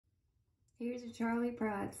Here's a Charley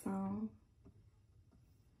Pride song.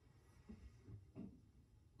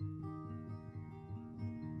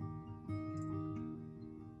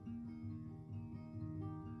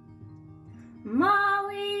 I'm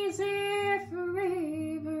always here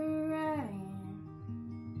forever, I am.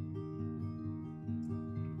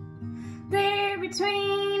 There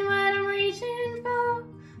between what I'm reaching for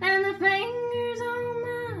and the fingers on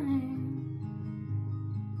my hand.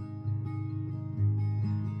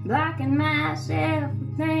 Blocking myself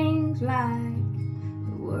with things like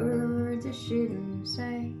the words I shouldn't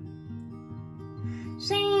say.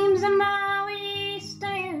 Seems I'm always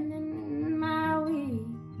standing in my way,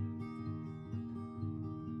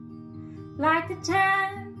 like the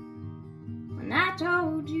time when I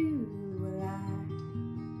told you a lie,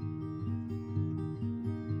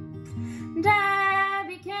 and I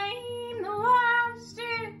became the wall that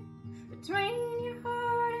stood between your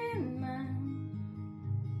heart and mine.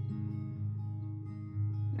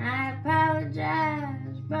 I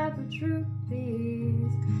apologize, but the truth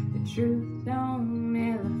is, the truth don't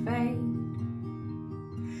ever fade.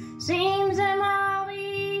 Seems I'm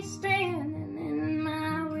always standing in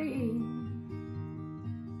my way.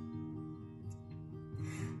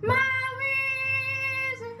 My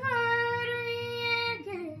ways are harder, I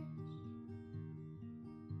guess.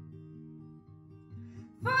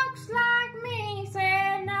 Folks like me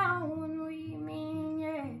say no when we mean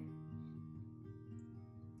yes.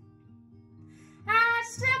 I'd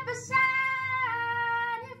step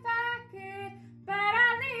aside if I could, but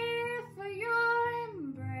I live for your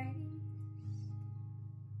embrace.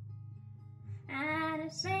 And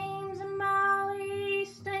it seems I'm always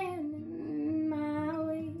standing in my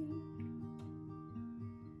way.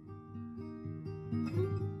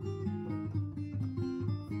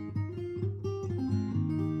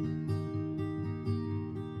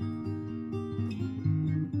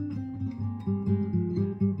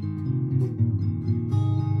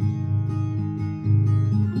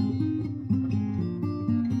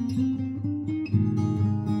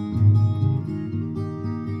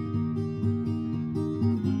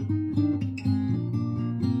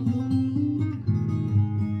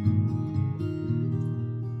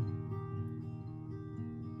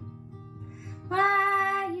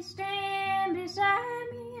 Why you stand beside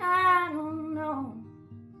me, I don't know.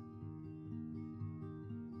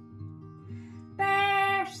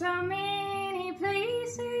 There's so many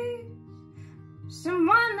places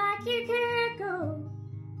someone like you could go.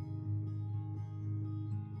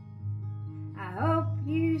 I hope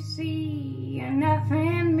you see enough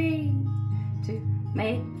in me to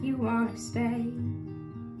make you want to stay.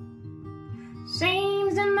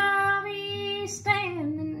 Seems I'm always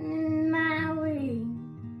standing in my way.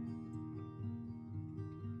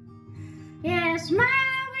 Yes, my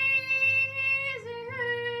ways are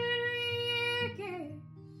harder, I guess.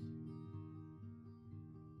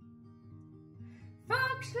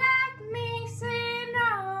 Folks like me say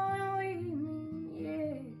no and we mean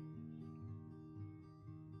yes.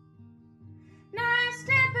 Now I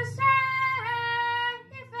step aside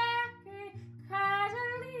if I could, 'cause I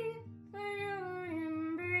live for your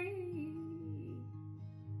embrace.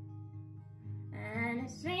 And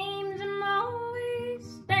it seems I'm always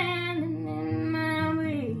standing in my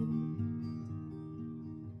way.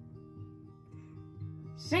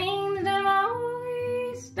 Seems I'm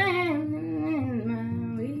always standing